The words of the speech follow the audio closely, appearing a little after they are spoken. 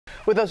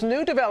With those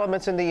new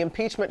developments in the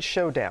impeachment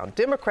showdown,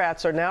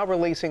 Democrats are now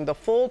releasing the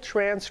full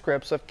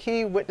transcripts of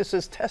key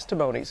witnesses'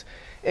 testimonies,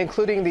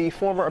 including the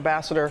former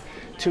ambassador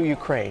to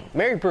Ukraine.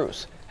 Mary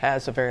Bruce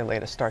has the very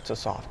latest, starts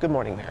us off. Good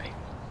morning, Mary.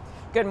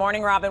 Good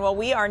morning, Robin. Well,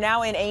 we are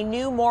now in a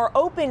new, more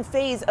open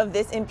phase of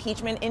this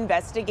impeachment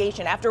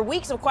investigation. After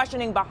weeks of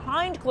questioning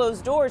behind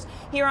closed doors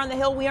here on the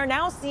Hill, we are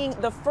now seeing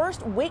the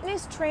first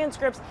witness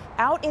transcripts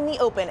out in the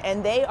open,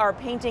 and they are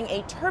painting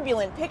a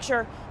turbulent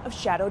picture of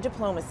shadow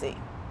diplomacy.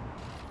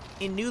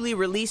 In newly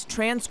released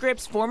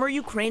transcripts, former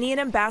Ukrainian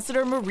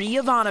Ambassador Marie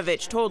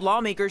Yovanovitch told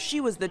lawmakers she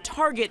was the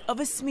target of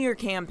a smear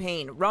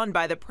campaign run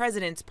by the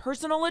president's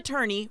personal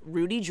attorney,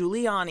 Rudy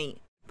Giuliani.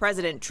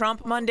 President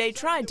Trump Monday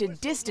tried to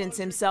distance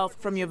himself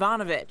from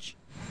Yovanovitch.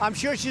 I'm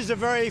sure she's a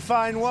very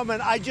fine woman.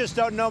 I just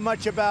don't know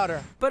much about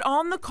her. But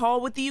on the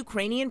call with the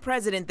Ukrainian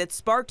president that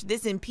sparked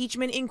this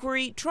impeachment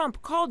inquiry,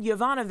 Trump called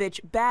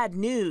Yovanovitch bad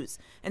news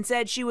and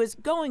said she was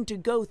going to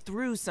go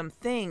through some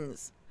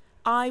things.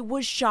 I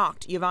was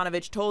shocked,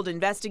 Yovanovitch told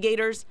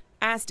investigators.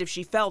 Asked if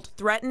she felt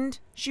threatened,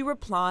 she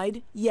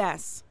replied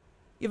yes.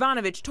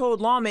 Yovanovitch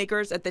told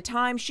lawmakers at the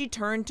time she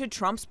turned to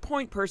Trump's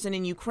point person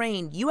in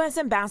Ukraine, U.S.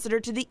 Ambassador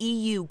to the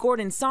EU,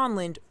 Gordon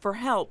Sondland, for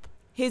help.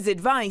 His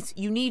advice,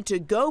 you need to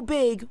go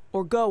big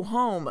or go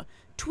home.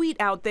 Tweet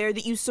out there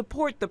that you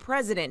support the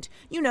president.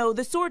 You know,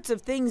 the sorts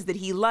of things that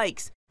he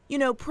likes. You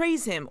know,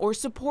 praise him or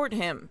support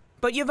him.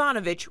 But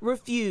Yovanovitch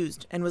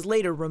refused and was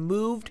later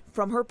removed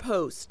from her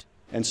post.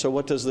 And so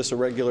what does this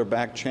irregular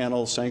back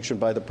channel sanctioned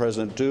by the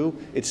president do?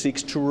 It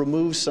seeks to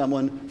remove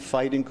someone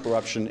fighting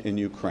corruption in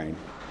Ukraine.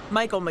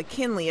 Michael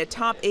McKinley, a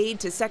top aide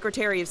to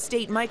Secretary of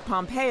State Mike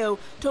Pompeo,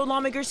 told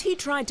lawmakers he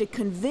tried to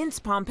convince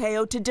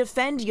Pompeo to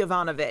defend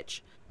Yovanovitch.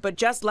 But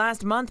just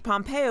last month,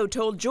 Pompeo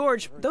told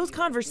George those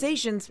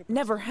conversations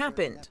never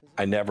happened.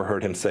 I never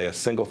heard him say a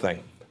single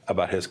thing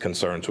about his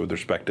concerns with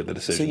respect to the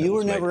decision. So you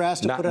were never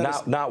asked to put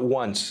out not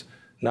once,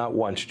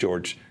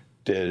 George,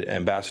 did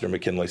Ambassador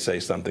McKinley say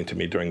something to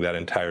me during that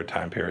entire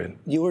time period.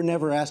 You were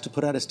never asked to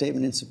put out a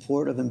statement in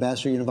support of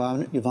Ambassador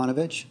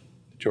Yovanovitch?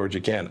 George,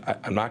 again,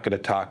 I'm not going to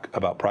talk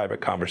about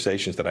private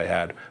conversations that I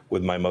had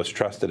with my most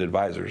trusted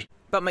advisors.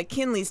 But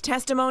McKinley's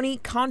testimony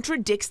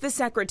contradicts the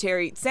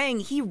secretary, saying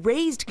he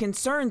raised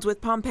concerns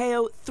with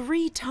Pompeo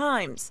 3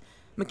 times.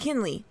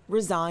 McKinley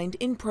resigned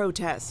in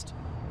protest.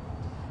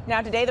 Now,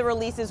 today, the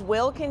releases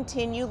will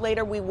continue.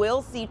 Later, we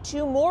will see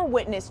 2 more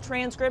witness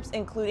transcripts,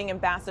 including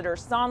Ambassador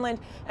Sondland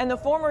and the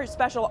former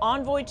special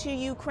envoy to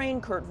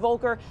Ukraine, Kurt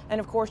Volker. And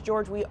of course,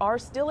 George, we are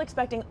still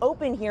expecting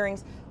open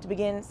hearings to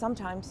begin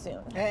sometime soon.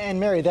 And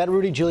Mary, that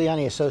Rudy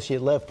Giuliani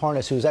associate, Lev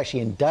Parnas, who was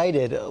actually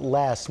indicted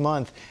last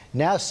month,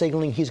 now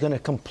signaling he's going to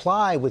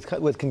comply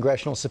with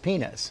congressional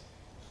subpoenas.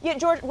 Yet,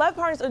 George, Lev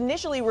Parnas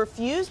initially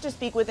refused to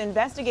speak with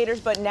investigators,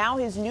 but now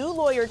his new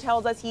lawyer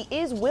tells us he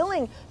is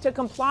willing to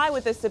comply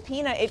with the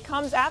subpoena. It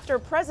comes after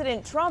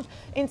President Trump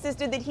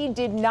insisted that he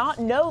did not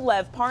know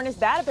Lev Parnas.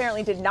 That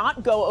apparently did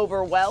not go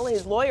over well.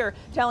 His lawyer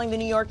telling the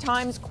New York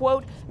Times,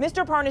 quote,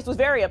 Mr. Parnas was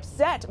very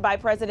upset by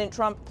President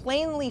Trump's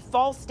plainly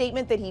false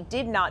statement that he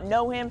did not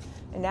know him.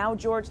 And now,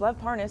 George, Lev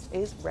Parnas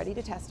is ready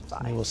to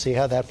testify. We'll see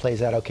how that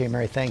plays out. Okay,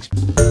 Mary, thanks.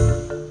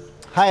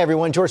 Hi,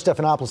 everyone. George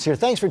Stephanopoulos here.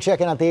 Thanks for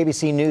checking out the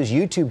ABC News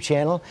YouTube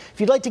channel.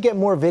 If you'd like to get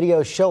more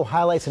videos, show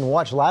highlights, and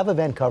watch live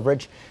event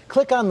coverage,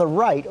 click on the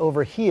right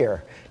over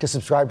here to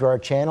subscribe to our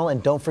channel.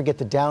 And don't forget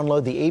to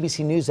download the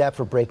ABC News app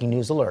for breaking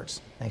news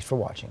alerts. Thanks for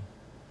watching.